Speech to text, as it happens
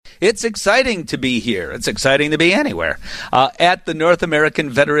It's exciting to be here. It's exciting to be anywhere. At the North American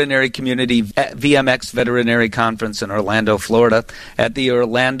Veterinary Community VMX Veterinary Conference in Orlando, Florida, at the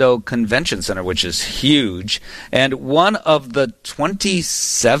Orlando Convention Center, which is huge. And one of the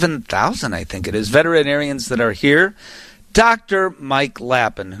 27,000, I think it is, veterinarians that are here, Dr. Mike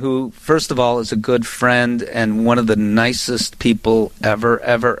Lappin, who, first of all, is a good friend and one of the nicest people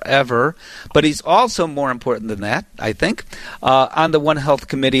ever. But he's also, more important than that, I think, on the One Health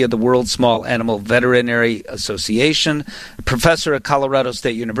Committee of the World Small Animal Veterinary Association, professor at Colorado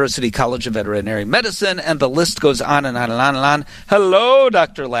State University College of Veterinary Medicine, and the list goes on and on and on and on. Hello,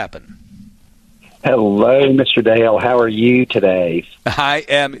 Dr. Lappin. Hello, Mr. Dale. How are you today?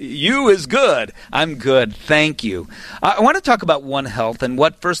 You is good. I'm good. Thank you. I want to talk about One Health and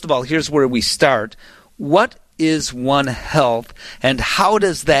first of all, here's where we start. What is One Health and how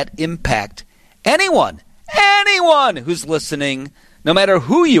does that impact anyone who's listening, no matter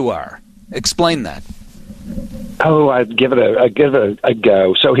who you are? Explain that. Oh, I'd give it a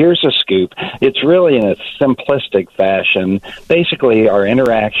go. So here's a scoop. It's really in a simplistic fashion. Basically, our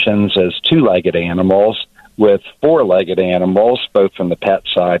interactions as two-legged animals with four-legged animals, both from the pet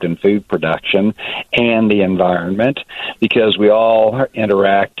side and food production, and the environment, because we all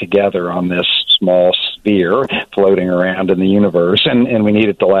interact together on this small sphere floating around in the universe, and we need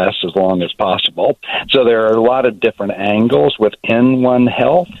it to last as long as possible. So there are a lot of different angles within One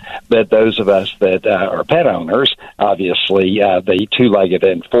Health, but those of us that are pet owners, obviously the two-legged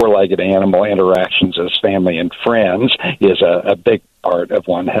and four-legged animal interactions as family and friends is a big part of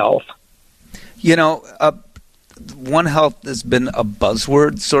One Health. You know, One Health has been a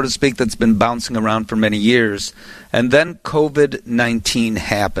buzzword, so to speak, that's been bouncing around for many years. And then COVID-19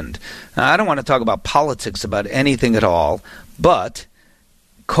 happened. Now, I don't want to talk about politics about anything at all, but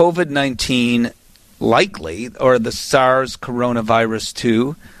COVID-19 likely, or the SARS coronavirus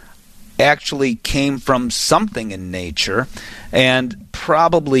 2, actually came from something in nature, and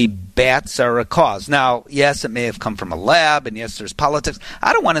probably bats are a cause. Now, yes, it may have come from a lab, and yes, there's politics.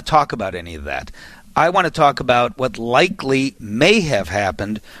 I don't want to talk about any of that. I want to talk about what likely may have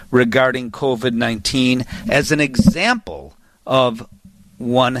happened regarding COVID-19 as an example of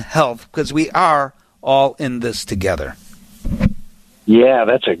One Health, because we are all in this together. Yeah,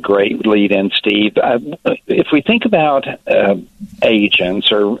 that's a great lead-in, Steve. If we think about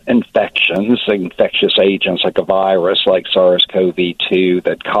agents or infections, infectious agents like a virus like SARS-CoV-2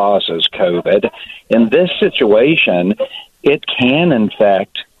 that causes COVID, in this situation, it can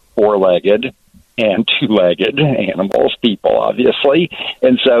infect four-legged and two-legged animals, people, obviously.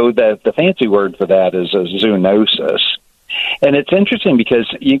 And so the fancy word for that is a zoonosis. And it's interesting because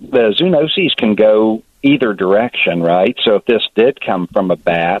the zoonoses can go either direction, right? So if this did come from a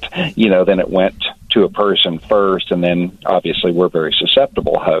bat, then it went to a person first, and then obviously we're very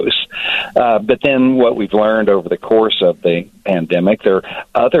susceptible hosts. But then what we've learned over the course of the pandemic, there are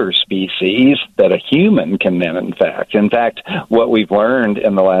other species that a human can then infect. In fact, what we've learned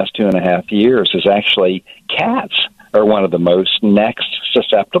in the last 2.5 years is actually cats are one of the most next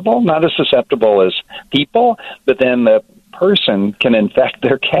susceptible, not as susceptible as people, but then the person can infect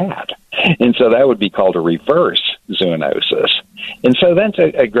their cat. And so that would be called a reverse zoonosis. And so that's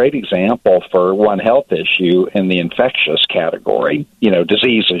a great example for One Health issue in the infectious category,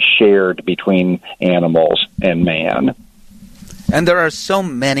 diseases shared between animals and man. And there are so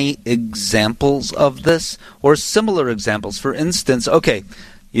many examples of this or similar examples. For instance, okay,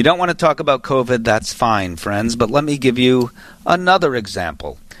 you don't want to talk about COVID, that's fine, friends, but let me give you another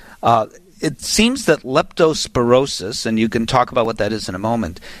example. It seems that leptospirosis, and you can talk about what that is in a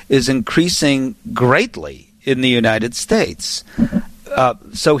moment, is increasing greatly in the United States.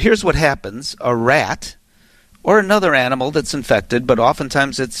 So here's what happens. A rat or another animal that's infected, but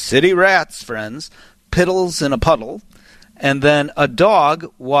oftentimes it's city rats, friends, piddles in a puddle, and then a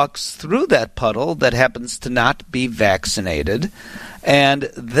dog walks through that puddle that happens to not be vaccinated, and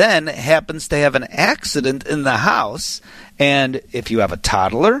then happens to have an accident in the house. And if you have a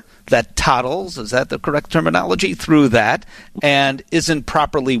toddler that toddles, is that the correct terminology, through that, and isn't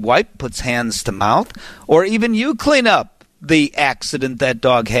properly wiped, puts hands to mouth, or even you clean up the accident that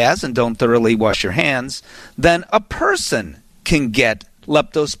dog has and don't thoroughly wash your hands, then a person can get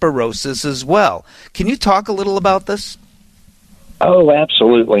leptospirosis as well. Can you talk a little about this? Oh,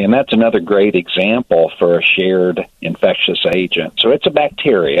 absolutely. And that's another great example for a shared infectious agent. So it's a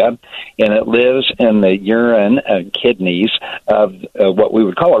bacteria, and it lives in the urine and kidneys of what we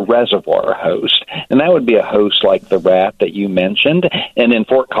would call a reservoir host. And that would be a host like the rat that you mentioned. And in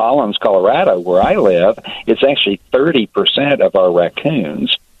Fort Collins, Colorado, where I live, it's actually 30% of our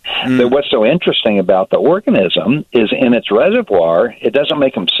raccoons. But what's so interesting about the organism is in its reservoir, it doesn't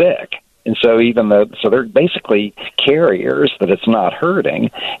make them sick. And so they're basically carriers that it's not hurting.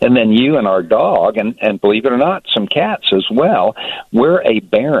 And then you and our dog, and believe it or not, some cats as well, we're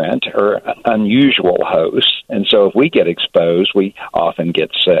aberrant or unusual hosts. And so if we get exposed, we often get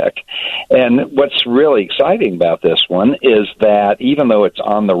sick. And what's really exciting about this one is that even though it's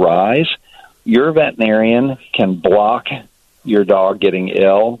on the rise, your veterinarian can block your dog getting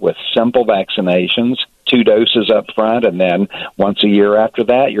ill with simple vaccinations, 2 doses up front, and then once a year after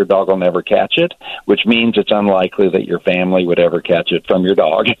that, your dog will never catch it, which means it's unlikely that your family would ever catch it from your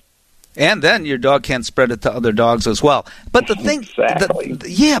dog. And then your dog can't spread it to other dogs as well. But the thing, exactly.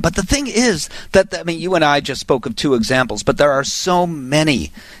 But the thing is that, I mean, you and I just spoke of 2 examples, but there are so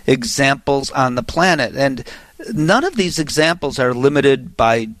many examples on the planet, and none of these examples are limited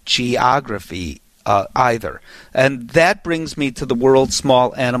by geography either. And that brings me to the World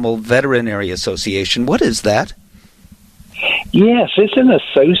Small Animal Veterinary Association. What is that? Yes, it's an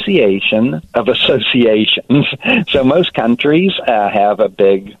association of associations. So most countries have a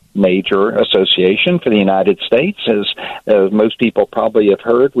big major association. For the United States, as most people probably have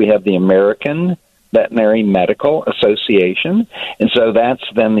heard, we have the American Veterinary Medical Association. And so that's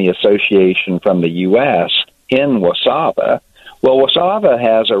then the association from the U.S. in WASAVA. Well, WASAVA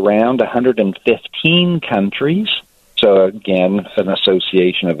has around 115 countries. So, again, an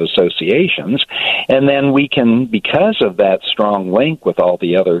association of associations. And then we can, because of that strong link with all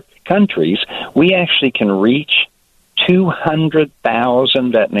the other countries, we actually can reach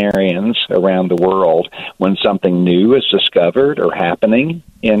 200,000 veterinarians around the world when something new is discovered or happening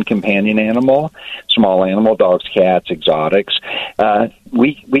in companion animal, small animal, dogs, cats, exotics.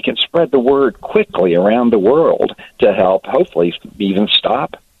 We can spread the word quickly around the world to help hopefully even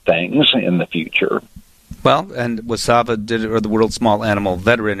stop things in the future. Well, and WASAVA or the World Small Animal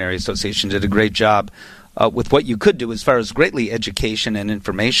Veterinary Association did a great job with what you could do as far as greatly education and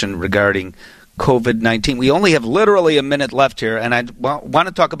information regarding COVID-19. We only have literally a minute left here, and I want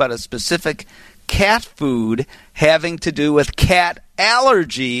to talk about a specific cat food having to do with cat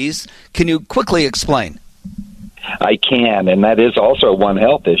allergies. Can you quickly explain? I can, and that is also one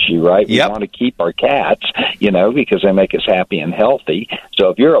health issue, right? We want to keep our cats, because they make us happy and healthy. So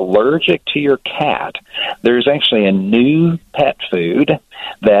if you're allergic to your cat, there's actually a new pet food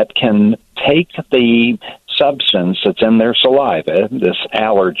that can take the substance that's in their saliva, this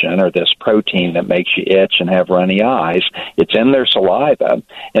allergen or this protein that makes you itch and have runny eyes. It's in their saliva.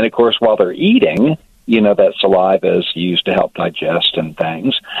 And, of course, while they're eating, that saliva is used to help digest and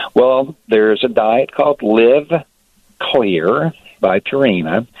things. Well, there's a diet called Live Clear by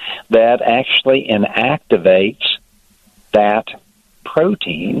Purina that actually inactivates that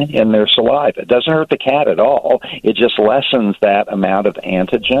protein in their saliva. It doesn't hurt the cat at all. It just lessens that amount of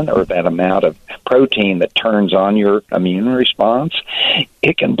antigen or that amount of protein that turns on your immune response.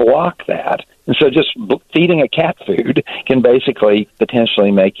 It can block that. And so just feeding a cat food can basically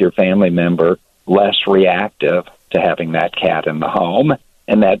potentially make your family member less reactive to having that cat in the home.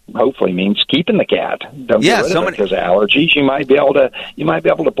 And that hopefully means keeping the cat. Don't get rid of it because of allergies. You might be able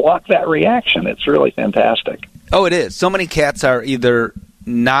to block that reaction. It's really fantastic. Oh, it is. So many cats are either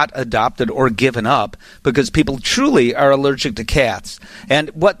not adopted or given up because people truly are allergic to cats. And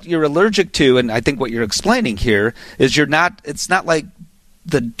what you're allergic to, and I think what you're explaining here, is it's not like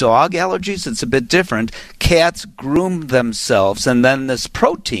the dog allergies. It's a bit different. Cats groom themselves, and then this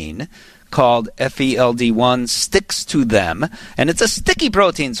protein called FeLD1 sticks to them, and it's a sticky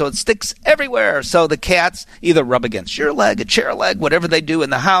protein, so it sticks everywhere. So the cats either rub against your leg, a chair leg, whatever they do in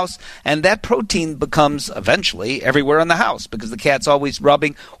the house, and that protein becomes eventually everywhere in the house because the cat's always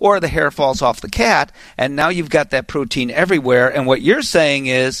rubbing or the hair falls off the cat, and now you've got that protein everywhere. And what you're saying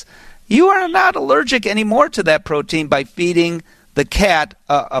is you are not allergic anymore to that protein by feeding the cat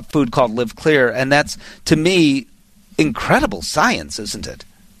a food called Live Clear, and that's, to me, incredible science, isn't it?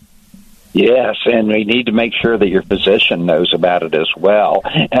 Yes, and we need to make sure that your physician knows about it as well.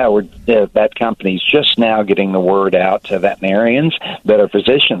 That company's just now getting the word out to veterinarians, but our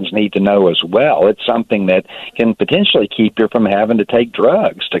physicians need to know as well. It's something that can potentially keep you from having to take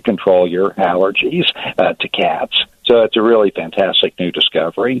drugs to control your allergies to cats. So it's a really fantastic new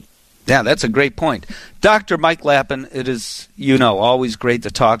discovery. Yeah, that's a great point. Dr. Mike Lappin, it is, always great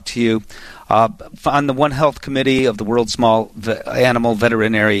to talk to you. On the One Health Committee of the World Small Animal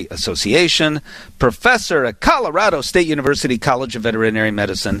Veterinary Association, professor at Colorado State University College of Veterinary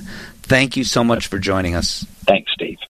Medicine. Thank you so much for joining us. Thanks, Steve.